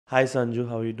Hi Sanju,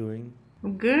 how are you doing?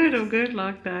 I'm good,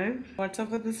 long time. What's up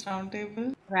with this round table?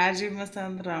 Rajiv must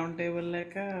on the round table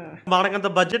like a. మనకంత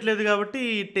budget లేదు కాబట్టి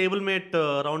table mate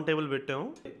round table పెట్టాము.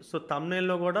 So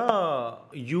తమ్నేల్లో కూడా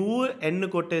UN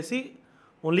కొట్టేసి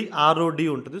only ఆర్ఓడి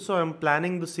ఉంటుంది. So I'm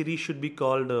planning the series should be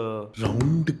called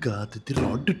round కాదు ఇది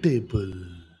rod table.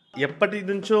 ఎప్పటి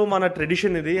నుంచో మన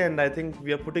ట్రెడిషన్ ఇది and I think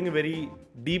we are putting very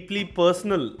deeply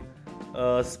personal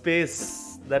space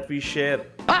that we share.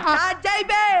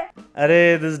 అరే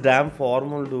this dam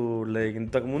formal Dude like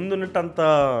ఇంతకు ముందు ఉన్నట్టంతా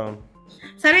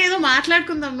సరే ఏదో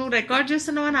మాట్లాడుకుందాం నువ్వు రికార్డ్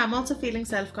చేస్తున్నావు అని I'm also feeling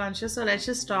self-conscious so let's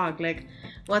just talk like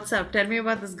what's up, tell me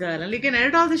about this girl and you can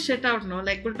edit all this shit out, no,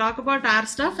 like we'll talk about our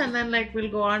stuff and then like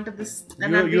we'll go on to this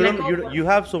and you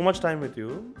have so much time with you.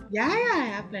 Yeah, I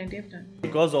have plenty of time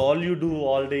because all you do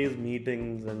all day is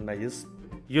meetings and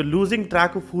you're losing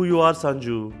track of who you are,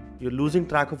 Sanju. You're losing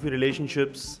track of your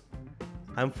relationships.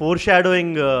 I'm foreshadowing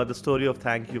the story of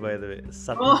thank you, by the way.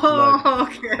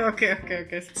 Okay.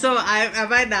 So,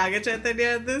 am I Naga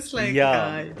Chaitanya in this? Like, yeah,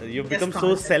 you've become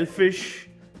so selfish,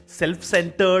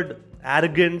 self-centered,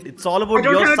 arrogant. It's all about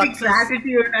your success. I don't have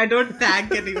gratitude. I don't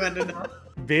thank anyone enough.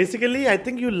 Basically, I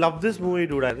think you love this movie,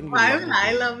 dude. Why will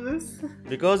I love this?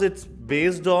 Because it's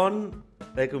based on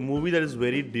like a movie that is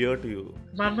very dear to you.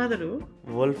 Manmadaru?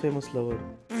 World famous lover.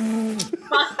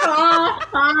 Fuck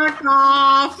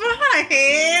off! I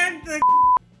hate the...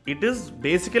 It is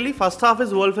basically first half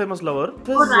is world famous lover.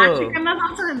 Rashi Khanna is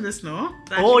also in this, no?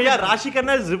 Rashi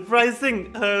Khanna is reprising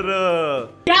her.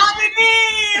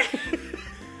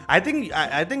 I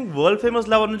think world famous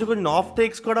lover నుంచి కొన్ని of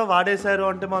takes కూడా వాడేశారు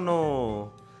అంటే మనం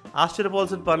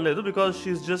ఆశ్చర్యపోవాల్సిన పని లేదు because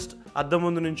she is just అద్దం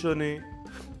ముందు నించొని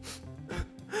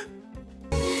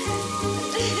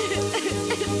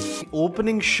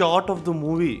opening shot of the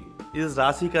movie is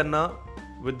Rashi Khanna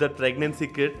with the pregnancy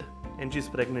kit and she's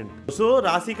pregnant. So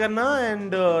Rashi Khanna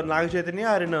and Naga Chaitanya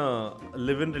are in a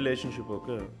live-in relationship,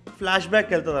 okay? Flashback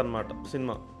keltad anamata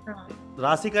cinema.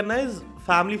 Rashi Khanna is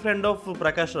family friend of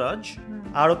Prakash Raj.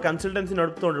 Aado consultancy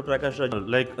naduputuntaru Prakash Raj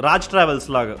like Raj Travels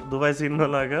laga Dubai cinema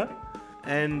laga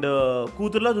and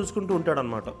కూతుర్లా చూసుకుంటూ ఉంటాడు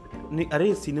అనమాట. అరే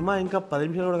cinema ఇంకా 10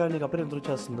 నిమిషాలు కూడా కానీ నీకు అప్పుడే ఎంత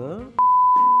వచ్చేస్తుందా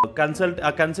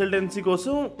కన్సల్టెన్సీ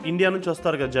కోసం ఇండియా నుంచి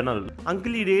వస్తారు కదా జనాలు.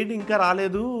 అంకుల్ ఈ డేట్ ఇంకా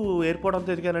రాలేదు ఎయిర్పోర్ట్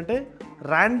అంతా ఎదిగానంటే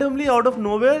randomly out of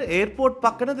nowhere airport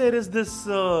పక్కన there is this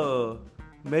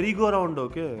మెరీగో round,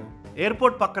 okay,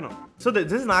 airport పక్కన. So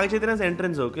this is Naga Chaitanya's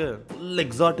entrance, okay, full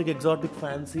exotic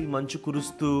fancy మంచు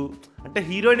కురుస్తూ అంటే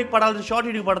హీరోయిన్కి పడాల్సిన షాట్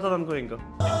ఇడికి పడుతుంది అనుకో. ఇంకా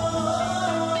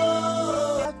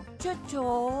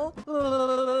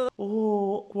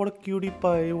what a cutie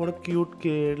pie, what a cute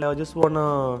kid, I just wanna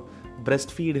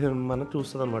breastfeed him అని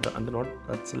చూస్తుంది అనమాట. అంటే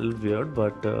that's a little weird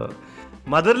but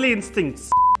motherly instincts.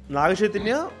 Naga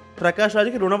Chaitanya Prakash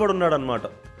రాజ్కి రుణపడి ఉన్నాడు అనమాట.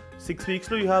 6 weeks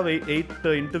లో you have 8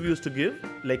 interviews to give,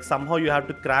 like somehow you have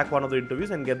to crack one of the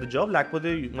interviews and get the job, లేకపోతే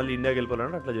మళ్ళీ ఇండియాకి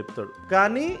వెళ్ళిపోవాలని అట్లా చెప్తాడు.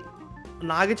 కానీ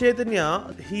Naga Chaitanya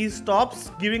he stops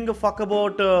giving a fuck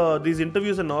about these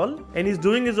interviews and all and he's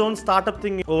doing his own startup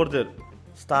thing over there.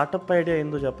 Startup idea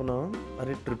ఏందో చెప్పనా?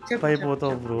 అరే ట్రిప్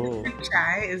అయిపోతావు bro.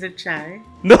 Is it chai?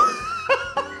 No.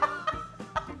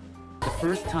 The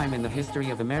first time in the history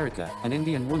of America, an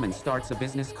Indian woman starts a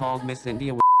business called Miss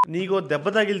India. నీకు దెబ్బ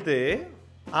తగిలితే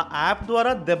ఆ app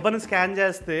ద్వారా దెబ్బని scan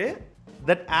చేస్తే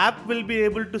that app will be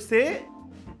able to say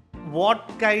what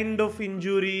kind of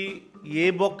injury, ఏ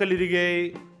బొక్కలు ఇరిగాయి,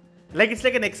 like it's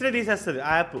like an x ray తీసేస్తుంది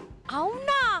ఆ app.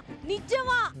 అవునా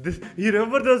నిజమా? You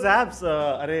remember those apps?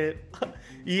 అరే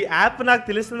ఈ యాప్ నాకు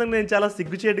తెలుస్తుందని నేను చాలా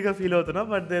సిగ్గుచేటుగా ఫీల్ అవుతున్నా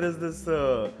but there is this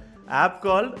app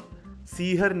called see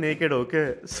her naked, okay.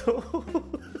 So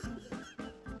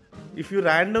if you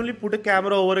randomly put a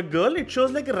camera over a girl, it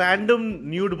shows like a random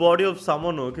nude body of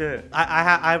someone, okay.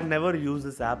 I've never used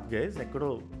this app, guys. Ekkodo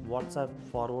WhatsApp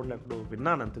forward lekkodo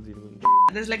vinnanu ante deen gurinchi.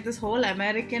 There's like this whole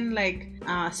American like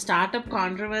startup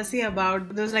controversy about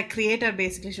there's like creator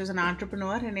basically. She was an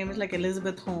entrepreneur. Her name is like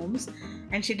Elizabeth Holmes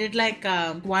and she did like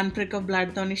one prick of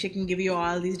blood only she can give you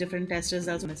all these different test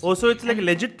results. Oh, so it's like a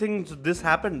legit thing. So this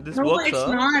happened. This no, works. No, it's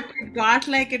not.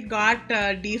 It got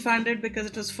defunded because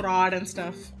it was fraud and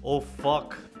stuff. Oh fuck.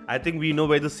 I think we know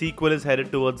where the sequel is headed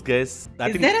towards, guys.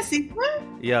 Is there a sequel?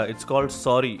 Yeah, it's called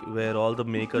Sorry, where all the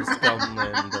makers come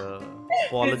and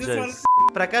apologize.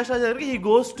 Prakash Raj he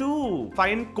goes to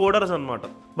find coders anamata,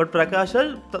 but Prakash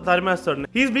Raj tarimaastadu.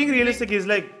 He's being realistic. He's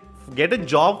like get a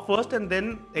job first and then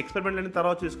experiment అని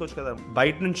తర్వాత చేసుకోవచ్చు కదా.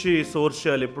 బయట నుంచి source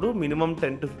చేయాలి. ఇప్పుడు minimum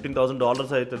 $10,000 to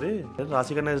 $15,000 అవుతుంది.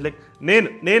 రాశి ఖన్నా ఇస్ లైక్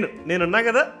నేను ఉన్నా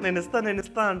కదా, నేను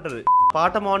ఇస్తా అంటది.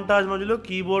 పాట మాంటాజ్ మధ్యలో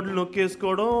కీబోర్డ్లు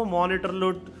నొక్కేసుకోవడం, మానిటర్లు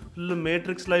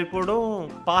మేట్రిక్స్లో అయిపోవడం,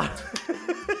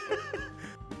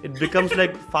 it becomes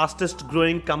like fastest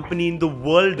growing company in the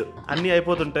world అన్ని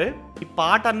అయిపోతుంటాయి. ఈ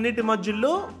పాట అన్నిటి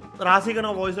మధ్యలో రాశిగా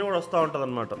నా వాయిస్ కూడా వస్తూ ఉంటుంది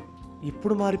అనమాట.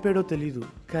 ఇప్పుడు మారిపోయాడో తెలీదు,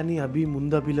 కానీ అభి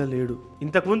ముందు అభిలా లేడు.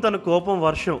 ఇంతకుముందు తన కోపం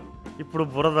వర్షం, ఇప్పుడు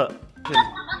బురద.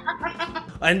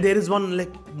 And there is one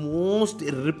like most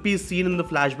రిపీ scene in the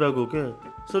flash back. Okay,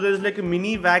 so there is like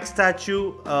mini wax statue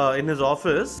in his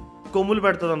office. కొమ్ములు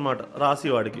పెడుతుంది అనమాట రాశి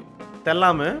వాడికి.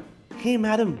 తెల్లామే, హే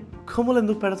మేడం కొమ్ములు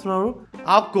ఎందుకు పెడుతున్నారు?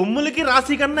 ఆ కొమ్ములకి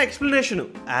రాశి కన్నా ఎక్స్ప్లెనేషన్.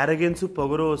 ఆరగెన్స్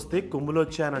పొగరు వస్తే కొమ్ములు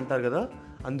వచ్చాయని అంటారు కదా,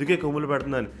 అందుకే కొమ్ములు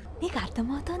పెడుతున్నాను. నీకు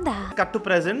అర్థమవుతుందా? Cut to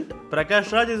present,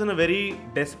 Prakash Raj is in a very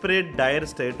desperate డైర్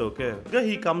state. Okay,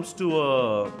 he comes to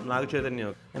Naga Chaitanya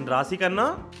and రాశి కన్నా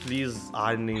ప్లీజ్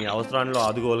ఆడిని అవసరాల్లో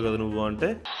ఆదుకోవాలి కదా నువ్వు అంటే,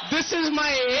 this is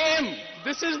my aim,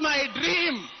 this is my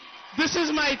dream, this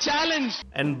is my challenge.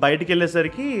 And బయటికి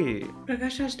వెళ్ళేసరికి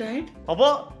Prakash Raj died.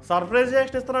 అబ్బో సర్ప్రైజ్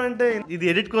చేస్తున్నావు అంటే ఇది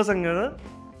ఎడిట్ కోసం కదా.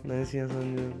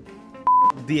 Sanju,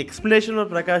 the explanation of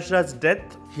Prakash Raj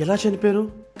death. ఎలా చనిపోయారు?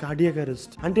 Cardiac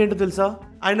arrest. అంటే ఏంటో తెలుసా,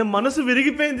 ఆయన మనసు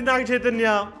విరిగిపోయింది నాగ చైతన్య,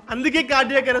 అందుకే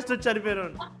కార్డియాక్ అరెస్ట్ వచ్చి చనిపోయారు.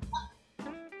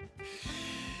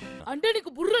 అంటే నీకు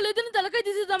బుర్ర లేదని తలకాయ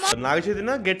తీసేద్దామా? Naga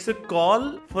Chaitanya gets a call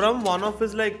from one of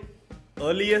his like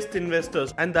earliest investors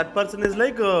and that person is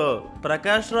like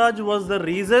Prakash Raj was the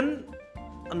reason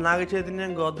Naga Chaitanya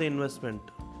got the investment.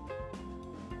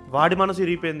 వాడి మనసు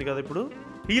ఇరిగిపోయింది కదా ఇప్పుడు.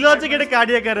 He'll also get a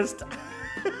cardiac arrest.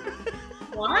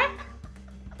 What?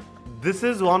 This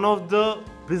is one of the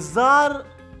bizarre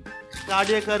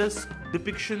cardiac arrest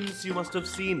depictions you must have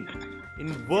seen in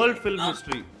world film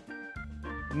history.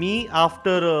 Me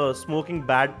after smoking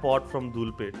bad pot from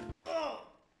Dhulpet.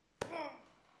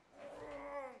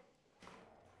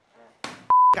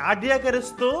 Cardiac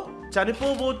arrest తో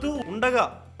చనిపోబోతూ ఉండగా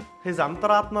his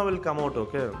అంతరాత్మ will come out.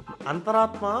 Okay,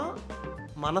 అంతరాత్మ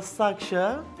మనస్సాక్ష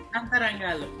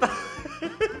అంతరంగాలు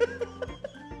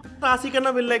రాశి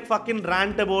కన్నా will like fucking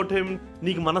రాంట్ about him.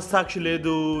 నీకు మనస్సాక్షి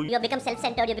లేదు, you become self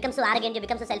centered, you become so arrogant, you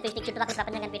become so selfish, నీకు చుట్టుపక్కల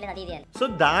ప్రపంచం కనిపించలేదు అది ఇది అని. సో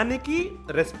దానికి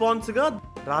రెస్పాన్స్ గా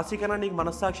రాశి కన్నా నీకు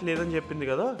మనస్సాక్షి లేదని చెప్పింది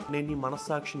కదా, నేను నీ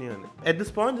మనస్సాక్షిని అని. At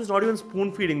this point this not even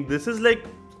spoon feeding, this is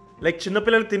like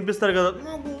చిన్నపిల్లలకి తినిపిస్తారు కదా,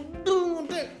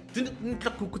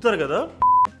 ఇట్లా కుక్కుతారు కదా.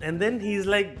 And then he's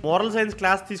like moral science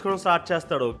class తీసుకోవడం స్టార్ట్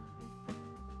చేస్తాడు.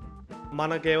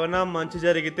 మనకేమైనా మంచి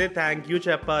జరిగితే థ్యాంక్ యూ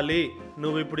చెప్పాలి,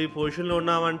 నువ్వు ఇప్పుడు ఈ పొజిషన్లో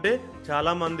ఉన్నావంటే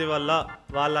చాలా మంది వల్ల,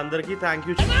 వాళ్ళందరికీ థ్యాంక్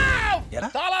యూ.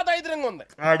 చాలా ధైర్యంగా ఉంది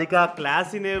ఆడికి ఆ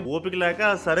క్లాస్ నే ఓపిక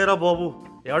లేక, సరేరా బాబు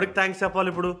ఎవరికి థ్యాంక్స్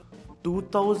చెప్పాలి ఇప్పుడు?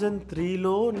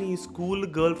 2003లో నీ స్కూల్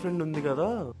గర్ల్ ఫ్రెండ్ ఉంది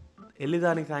కదా, వెళ్ళి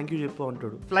దానికి థ్యాంక్ యూ చెప్పు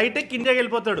అంటాడు. ఫ్లైట్ ఎక్కి ఇండియాకి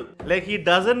వెళ్ళిపోతాడు. Like he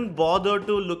doesn't bother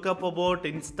to look up about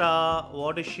Insta,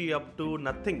 what is she up to,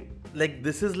 nothing. Like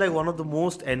this is like one of the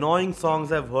most annoying songs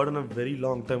I've heard in a very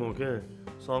long time. Okay,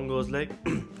 song goes like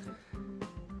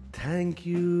thank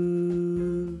you,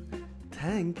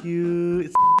 thank you.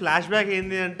 It's flashback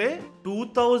ఏంది అంటే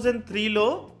 2003లో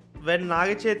when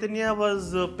Naga Chaitanya was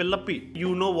Pillappi,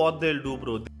 you know what they'll do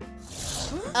bro.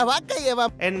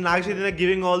 And Naga Chaitanya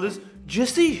giving all this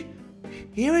Jesse,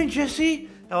 even Jesse,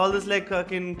 all this like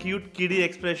fucking cute kiddie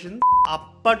expression.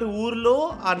 అప్పటి ఊర్లో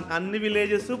అన్ని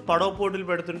villages పడవ పోటీలు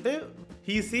పెడుతుంటే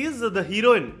he sees the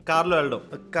heroine కార్లో వెళ్ళడం,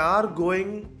 car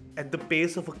going at the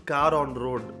pace of a car on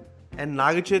road and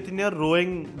Naga Chaitanya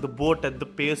rowing the boat at the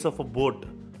pace of a boat.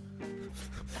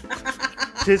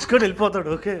 చేసుకొని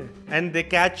వెళ్ళిపోతాడు. Okay, and they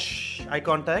catch eye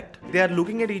contact, they are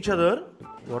looking at each other.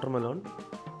 Watermelon.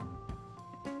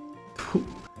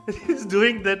 He's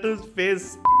doing that to his face.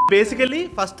 Basically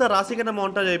first రాశి కన్నా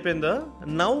మౌంటాజ్ అయిపోయిందా,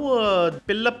 now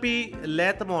పిల్లప్పి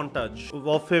లేత మౌంటాజ్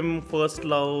of him first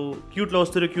love, cute love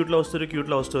story, cute love story,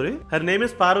 cute love story. Her name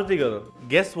is Parvati కదా.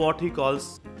 Guess what he calls?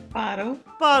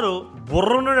 పారు.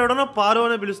 బుర్ర ఉన్నాడు ఎవడన్నా పారు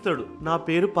అని పిలుస్తాడు. నా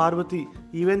పేరు Parvati.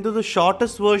 Even though the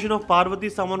shortest version of Parvati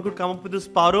someone could come up with this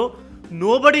Paru,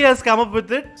 nobody has come up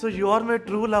with it. So you are my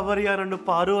true lover yaar, నన్ను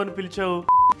పారు అని పిలిచావు.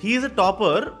 He is a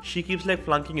topper. She keeps like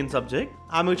flunking in subject.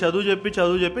 ఆమెకు చదువు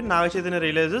చెప్పి Naga Chaitanya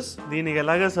realises దీనికి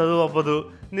ఎలాగా చదువు అవ్వదు,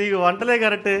 నీకు వంటలే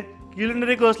కరెక్టే,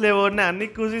 క్యూలినరీ కోర్స్ లేవో అన్ని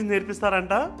క్యూజిన్స్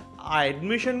నేర్పిస్తారంట. ఆ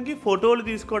అడ్మిషన్ కి ఫోటోలు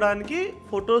తీసుకోవడానికి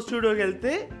ఫోటో స్టూడియోకి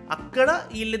వెళ్తే అక్కడ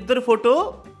వీళ్ళిద్దరు ఫోటో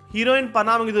హీరోయిన్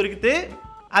పనామకి దొరికితే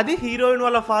అది హీరోయిన్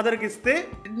వాళ్ళ ఫాదర్ కి ఇస్తే,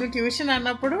 నువ్వు ట్యూషన్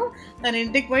అన్నప్పుడు తన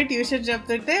ఇంటికి పోయి ట్యూషన్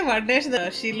చెప్తుంటే one day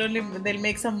she'll only they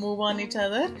make some move on each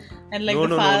other and like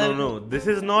the father. No this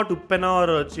is not Uppena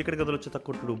are చీకటి కథలు వచ్చే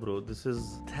తక్కువ bro, this is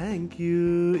thank you.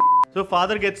 So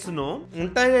father gets no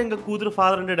ఉంటాయి ఇంకా కూతురు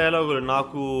father అంటే dialogue,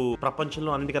 నాకు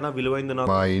ప్రపంచంలో అన్నిటికన్నా విలువైంది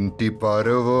నాకు మా ఇంటి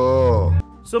పరువు.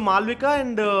 So Malvika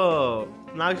and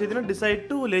Naga Chaitanya decide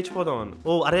to లేచిపోదాం అని.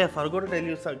 ఓ అరే forgot to tell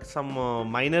you some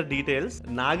minor details.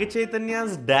 Naga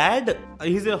Chaitanya's dad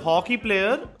is a hockey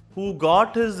player who got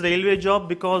his railway job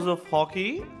because of hockey.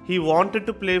 He wanted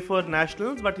to play for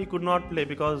nationals, but he could not play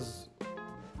because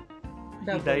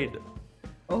he died.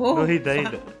 No, he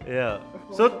died. Yeah.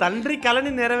 So తండ్రి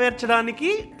కళని నెరవేర్చడానికి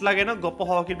ఇట్లాగైనా గొప్ప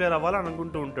hockey player అవ్వాలని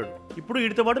అనుకుంటూ ఉంటాడు. ఇప్పుడు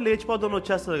వీటితో పాటు లేచిపోతాను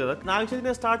వచ్చేస్తుంది కదా. Naga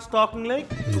Chaitanya starts talking like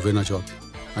నువ్వే నా జాబ్,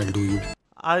 ఐల్ డూ యూ.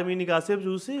 అది మీ నీకు కాసేపు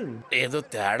చూసి ఏదో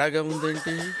తేడాగా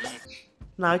ఉందేంటి.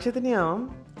 నాగ చైతన్య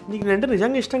నీకు నేనంటే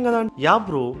నిజంగా ఇష్టం కదా. యా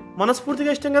బ్రో,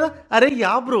 మనస్ఫూర్తిగా ఇష్టం కదా. అరే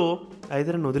యా బ్రో, అయితే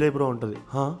నన్ను వదిలే బ్రో ఉంటుంది.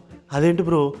 అదేంటి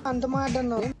బ్రో అంత మాట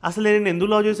అసలు నేను ఎందుకు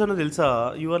లవ్ చేశానో తెలుసా?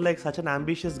 You are like such an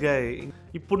ambitious గై.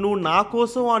 ఇప్పుడు నువ్వు నా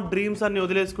కోసం ఆ డ్రీమ్స్ అన్ని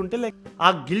వదిలేసుకుంటే లైక్ ఆ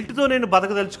గిల్ట్ తో నేను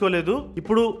బతకదలుచుకోలేదు.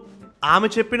 ఇప్పుడు ఆమె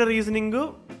చెప్పిన రీజనింగ్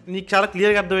నీకు చాలా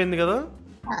క్లియర్ గా అర్థమైంది కదా.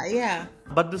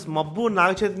 బట్ దిస్ మబ్బు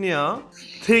Naga Chaitanya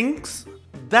thinks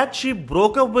that she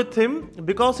broke up with him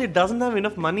because he doesn't have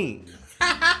enough money.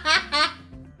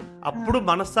 అప్పుడు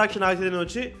మనస్సాక్షి నాగ చైతన్య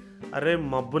వచ్చి అరే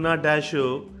మబ్బు నా డాష్,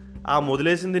 ఆ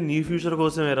మొదలేసింది నీ ఫ్యూచర్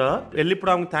కోసమేరా, వెళ్ళి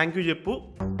ఇప్పుడు ఆమెకు థ్యాంక్ యూ చెప్పు.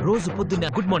 రోజు పొద్దున్న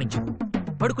గుడ్ మార్నింగ్ చెప్పు,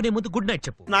 పడుకునే ముందు గుడ్ నైట్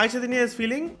చెప్పు. నాగ చైతన్య ఇస్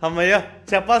ఫీలింగ్ అమ్మయ్యా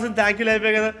చెప్పాల్సిన థ్యాంక్ యూ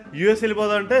అయిపోయాయి కదా, యూఎస్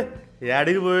వెళ్ళిపోదా అంటే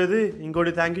యాడికి పోయేది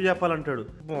ఇంకోటి థ్యాంక్ యూ చెప్పాలంటాడు.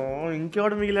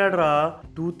 ఇంకెవడు మిగిలాడరా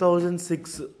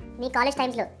 2006 నీ కాలేజ్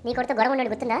టైమ్స్ లో నీ కొడుకు గొడవ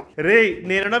ఉన్నాడు గుర్తుందా? రే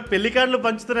నేనన్నా పెళ్లి కార్డులు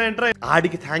పంచుతున్నాయంటరా,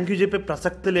 ఆడికి థ్యాంక్ యూ చెప్పే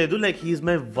ప్రసక్తి లేదు. Like he's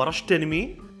my worst enemy.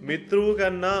 మిత్రువు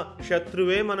కన్నా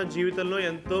శత్రువే మన జీవితంలో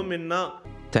ఎంతో మిన్న.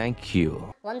 Thank you.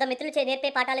 100 మిత్రులు నేర్పే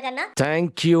పాఠాలు కన్నా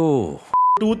thank you.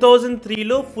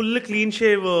 2003లో full clean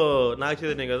shave Naga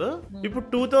Chaitanya కదా. ఇప్పుడు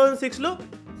 2006 లో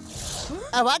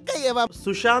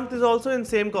Sushant is also in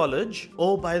same college.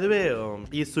 Oh, by the way,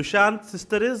 ఈ Sushant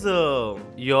sister is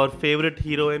your favorite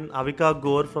heroine Avika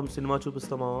Gore from Cinema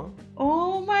Chupistamawa.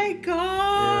 Oh my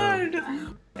god.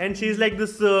 Yeah. And she's like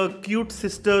this cute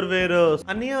sister where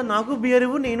అన్నయ్య నాకు beer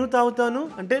ఇవ్వు నేను తాగుతాను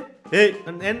అంటే hey,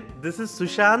 and this is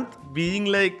Sushant being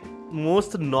like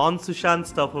most non Sushant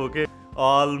stuff, okay?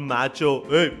 All macho,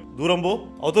 hey దూరం పో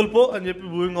అవతల పో అని చెప్పి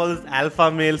doing all this alpha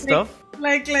male stuff.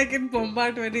 Like in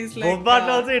Bombard when he's like Bombard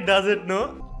also it does it, no?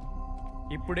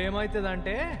 ఇప్పుడు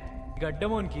ఏమైతుందంటే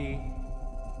గడ్డమోనికి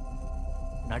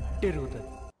నట్టెరుగుతుంది.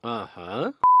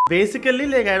 Basically,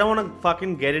 like I don't want to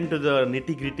fucking get into the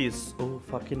nitty gritties. Oh,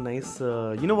 fucking nice.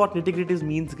 You know what nitty gritties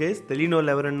means, guys?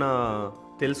 తెలియనోళ్ళు ఎవరన్నా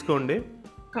తెలుసుకోండి,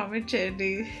 comment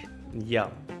చేయండి. Yeah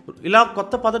ఇలా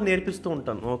కొత్త పదం నేర్పిస్తూ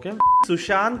ఉంటాను. Okay,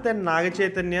 Sushant and Naga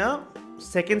Chaitanya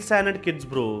second standard kids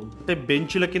bro. అంటే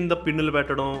బెంచ్ల కింద పిన్నులు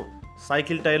పెట్టడం,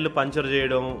 సైకిల్ టైర్లు పంచర్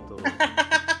చేయడం,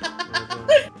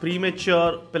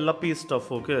 ప్రీమెచ్యూర్ పిల్లపీ స్టఫ్.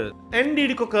 ఓకే, అండ్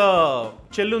వీడికి ఒక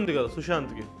చెల్లి ఉంది కదా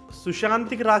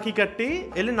సుశాంత్కి రాఖీ కట్టి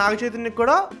వెళ్ళి నాగ చైతన్యకి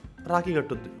కూడా రాఖీ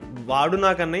కట్టుద్ది. వాడు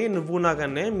నాకన్నే నువ్వు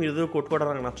నాకన్నే మీరు కొట్టుకోవడం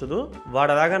నాకు నచ్చదు,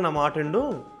 వాడు అలాగా నా మాట ఎండు,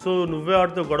 సో నువ్వే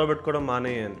వాడితో గొడవ పెట్టుకోవడం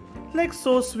మానేయ అని. Like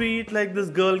so sweet. Like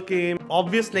this girl came.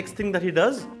 Obvious next thing that he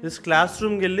does this class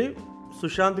రూమ్కి వెళ్ళి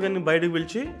సుశాంత్ గారిని బయటకు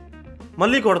పిలిచి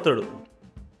మళ్ళీ కొడతాడు.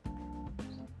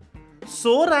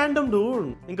 So random Dude.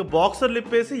 ఇంకా బాక్సర్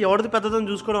లిప్పేసి ఎవరిది పెద్దదని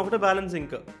చూసుకోవడం ఒకటే బ్యాలెన్స్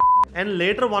ఇంకా. And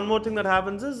later one more thing that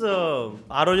happens is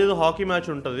ఆ రోజు ఏదో హాకీ మ్యాచ్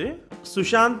ఉంటుంది.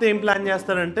 సుశాంత్ ఏం ప్లాన్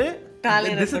చేస్తాడంటే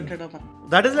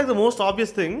that is like the most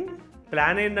obvious thing.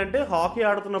 Plan ఏంటంటే హాకీ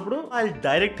ఆడుతున్నప్పుడు I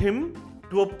direct him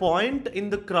to a point in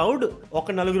the crowd.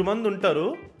 ఒక 4 మంది ఉంటారు,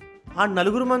 ఆ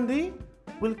 4 మంది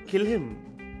will kill him.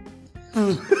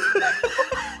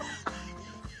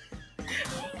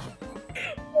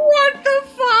 What the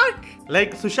fuck?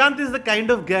 Like Sushant is the kind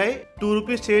of guy 2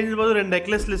 rupees change బదులు 2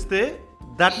 నెక్లెస్లు ఇస్తే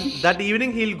that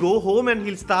evening he'll go home and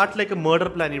he'll start like a murder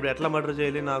plan. ఇప్పుడు ఎట్లా murder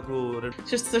చేయాలి నాకు.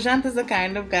 Sushant is the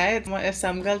kind of guy if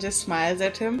some girl just smiles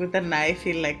at him with a knife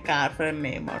he'll like carve her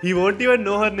name out. He won't even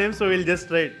know her name, so he'll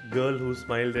just write girl who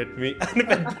smiled at me అని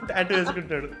పెద్ద tattoo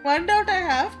వేసుకుంటాడు. One doubt I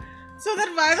have, so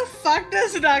then why the fuck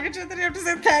does Naga Chaitanya have to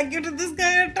say thank you to this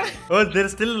guy? Oh,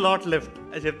 there's still a lot left.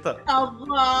 I చెప్తా.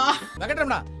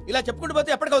 వెంకటరమణ ఇలా చెప్పుకుంటూ పోతే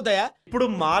ఎప్పటికవుతాయా? ఇప్పుడు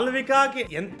మాల్వికాకి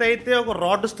ఎంతైతే ఒక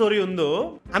రాడ్ స్టోరీ ఉందో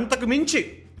అంతకు మించి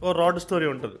ఓ రాడ్ స్టోరీ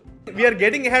ఉంటుంది. We are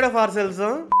getting ahead of our cells.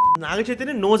 Naga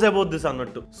Chaitanya knows about this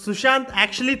అన్నట్టు. Sushant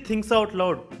actually thinks out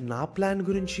loud. నా ప్లాన్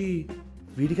గురించి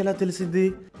వీడికి ఎలా తెలిసింది?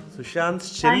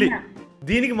 సుశాంత్ చెల్లి.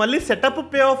 దీనికి మళ్ళీ సెటప్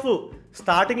పే ఆఫ్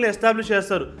స్టార్టింగ్ లో ఎస్టాబ్లిష్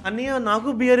చేస్తారు. అన్నయ్య నాకు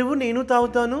బియర్ ఇవ్వు నేను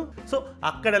తాగుతాను. సో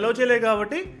అక్కడ ఎలా చేయలేదు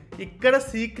కాబట్టి ఇక్కడ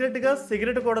సీక్రెట్ గా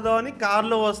సిగరెట్ కొడదామని కార్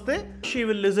లో వస్తే she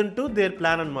will listen to their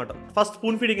plan అనమాట. ఫస్ట్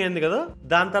స్పూన్ ఫీడింగ్ అయింది కదా,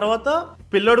 దాని తర్వాత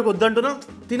పిల్లోడికి వద్దంటున్నా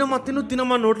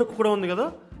తినమా నోట్లకు కూడా ఉంది కదా.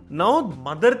 నౌ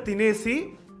మదర్ తినేసి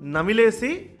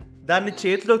నమిలేసి దాన్ని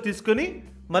చేతిలోకి తీసుకుని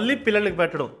మళ్ళీ పిల్లలకి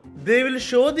పెట్టడం. They will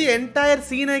show the entire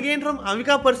scene again from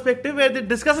Avika perspective where they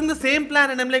discussing the same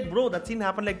plan and I'm like bro that scene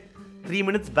happen like 3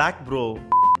 minutes back, bro.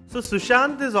 So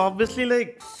Sushant is obviously like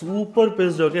super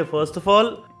pissed. Okay, first of all,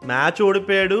 match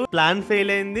ఓడిపోయాడు, plan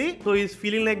fail అయింది. So is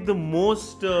feeling like the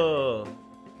most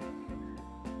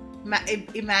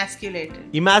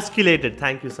emasculated.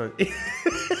 Thank you, son.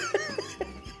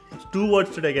 2 words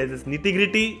today, guys. It's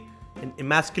nitty-gritty and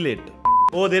emasculate.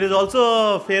 Oh, there is also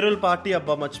a farewell party.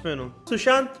 Abba మర్చిపోయాను.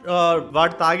 సుశాంత్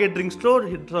వాడు తాగే drinks లో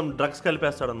drugs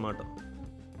కలిపేస్తాడు అనమాట.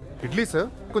 Idli sir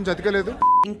కొంచెం అతికలేదు.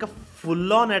 ఇంకా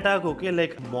full on attack. Okay,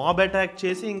 like mob attack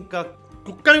చేసి ఇంకా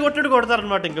కుక్కని కొడతారు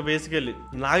అనమాట. ఇంకా basically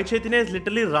Naga Chaitanya is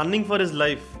literally running for his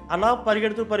life. అలా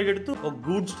పరిగెడుతూ ఒక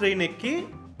గూడ్స్ ట్రైన్ ఎక్కి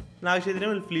Naga Chaitanya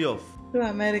will flea off to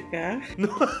America.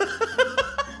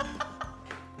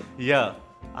 Yeah,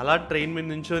 అలా ట్రైన్ మీద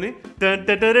నుంచొని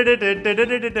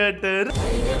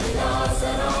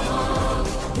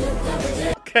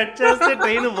కట్ చేస్తే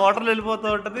ట్రైన్ వాటర్ వెళ్ళిపోతూ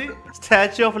ఉంటది.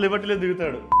 స్టాచ్యూ ఆఫ్ లిబర్టీలో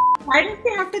దిగుతాడు.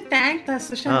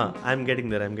 I'm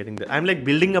getting there. I'm like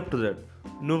building up to that.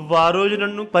 నువ్వు ఆ రోజు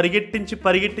నన్ను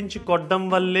పరిగెట్టించి కొట్టడం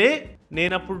వల్లే,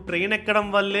 నేను అప్పుడు ట్రైన్ ఎక్కడం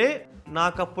వల్లే,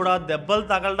 నాకు అప్పుడు ఆ దెబ్బలు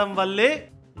తగలడం వల్లే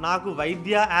నాకు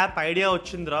వైద్య యాప్ ఐడియా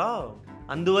వచ్చిందిరా.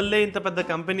 అందువల్లే ఇంత పెద్ద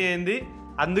కంపెనీ అయింది.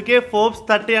 అందుకే Forbes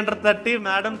 30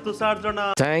 madam Tushar Zona.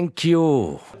 Thank you.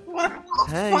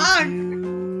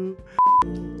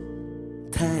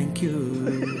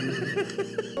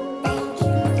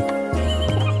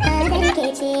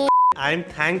 I'm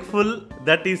thankful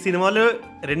that ఈ సినిమాలో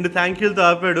 2 థ్యాంక్ యూలతో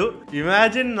ఆపాడు.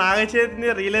 ఇమాజిన్ నాగ చైతన్య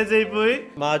రియలైజ్ అయిపోయి,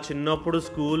 మా చిన్నప్పుడు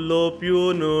స్కూల్లో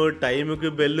ప్యూను టైంకి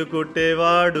బెల్లు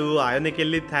కొట్టేవాడు,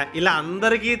 ఆయనకెళ్ళి ఇలా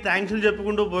అందరికి థ్యాంక్స్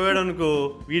చెప్పుకుంటూ పోయాడు అనుకో,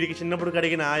 వీడికి చిన్నప్పుడు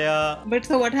కడిగిన ఆయా. But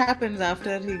so what happens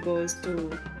after he goes to?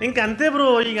 ఇంకంతే బ్రో,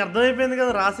 ఇంక అర్థమైపోయింది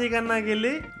కదా రాశి కన్నాకి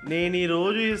వెళ్ళి నేను ఈ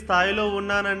రోజు ఈ స్థాయిలో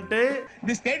ఉన్నానంటే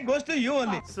the state goes to you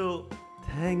only. So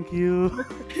thank you.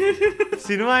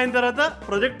 Cinema అయిన తర్వాత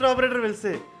projector operator will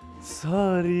say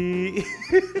sorry.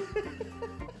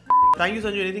 Thank you,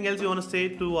 Sanju. Anything else you want to say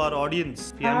to our audience?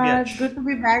 It's good to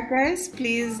be back, guys.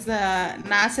 Please,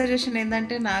 నా suggestion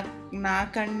ఏంటంటే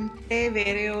నాకంటే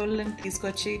వేరే వాళ్ళని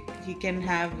తీసుకొచ్చి he can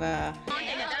have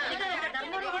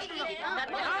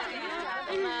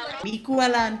మీకు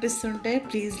అలా అనిపిస్తుంటే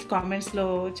ప్లీజ్ కామెంట్స్ లో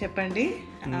చెప్పండి.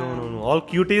 No. All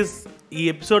cuties. ఈ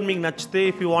ఎపిసోడ్ మీకు నచ్చితే,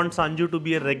 if you want Sanju to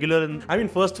be a regular,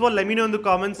 first of all, let me know in the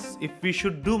comments if we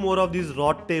should do more of these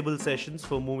rot table sessions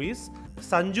for movies.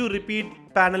 Sanju repeat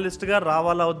panelist గా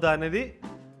రావాలా వద్దా అనేది.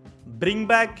 Bring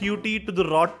back cutie to the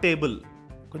rot table.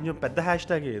 కొంచెం పెద్ద hash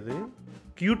tag ఇది,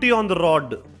 cutie on the rod.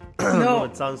 No,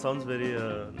 it sounds very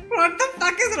what the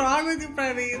fuck is wrong with you,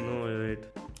 Praneeth? No, wait.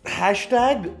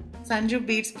 Hashtag Sanju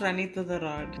beats Praneeth to the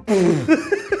rod.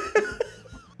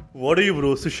 What are you,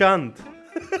 bro? Sushant.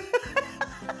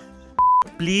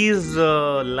 Please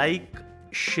like,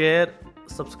 share,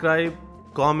 subscribe,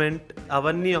 comment.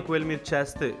 అవన్నీ ఒకవేళ మీరు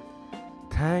చేస్తే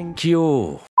thank you.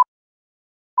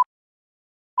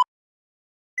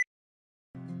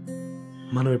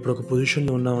 మనం ఇప్పుడు ఒక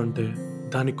పొజిషన్లో ఉన్నామంటే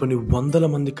దానికి కొన్ని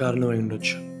 100 మంది కారణమై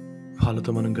ఉండొచ్చు.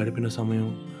 వాళ్ళతో మనం గడిపిన సమయం,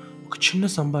 ఒక చిన్న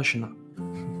సంభాషణ,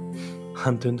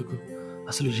 అంతెందుకు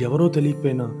అసలు ఎవరో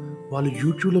తెలియకపోయినా వాళ్ళు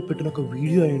యూట్యూబ్లో పెట్టిన ఒక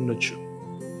వీడియో అయి ఉండొచ్చు.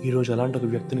 ఈరోజు అలాంటి ఒక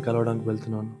వ్యక్తిని కలవడానికి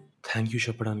వెళ్తున్నాను థ్యాంక్ యూ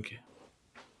చెప్పడానికి.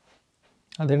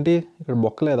 అదేంటి ఇక్కడ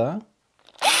బొక్కలేదా?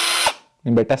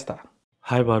 నేను పెట్టేస్తా.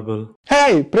 హాయ్ బార్బల్.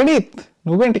 హాయ్ ప్రణీత్,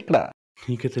 నువ్వేంటి ఇక్కడ?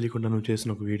 నీకే తెలియకుండా నువ్వు చేసిన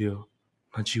ఒక వీడియో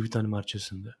నా జీవితాన్ని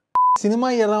మార్చేసింది. సినిమా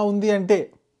ఎలా ఉంది అంటే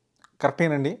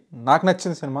కరెక్టేనండి, నాకు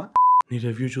నచ్చింది సినిమా. నీ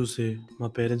రివ్యూ చూసి మా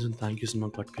పేరెంట్స్ని థ్యాంక్ యూ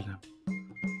సినిమాకి పట్టుకెళ్ళాం.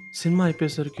 సినిమా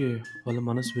అయిపోయేసరికి వాళ్ళ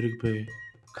మనసు విరిగిపోయి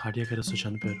కార్డియాక్ అరెస్ట్తో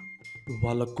చనిపోయారు.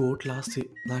 వాళ్ళ కోట్ల ఆస్తి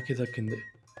నాకే దక్కింది.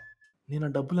 నేను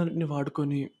ఆ డబ్బులన్నింటినీ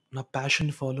వాడుకొని నా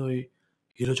ప్యాషన్ని ఫాలో అయ్యి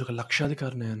ఈరోజు ఒక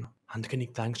లక్షాధికారిని అయ్యాను. అందుకే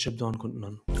నీకు థ్యాంక్స్ చెప్దాం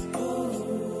అనుకుంటున్నాను.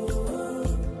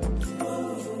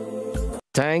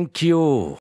 Thank you.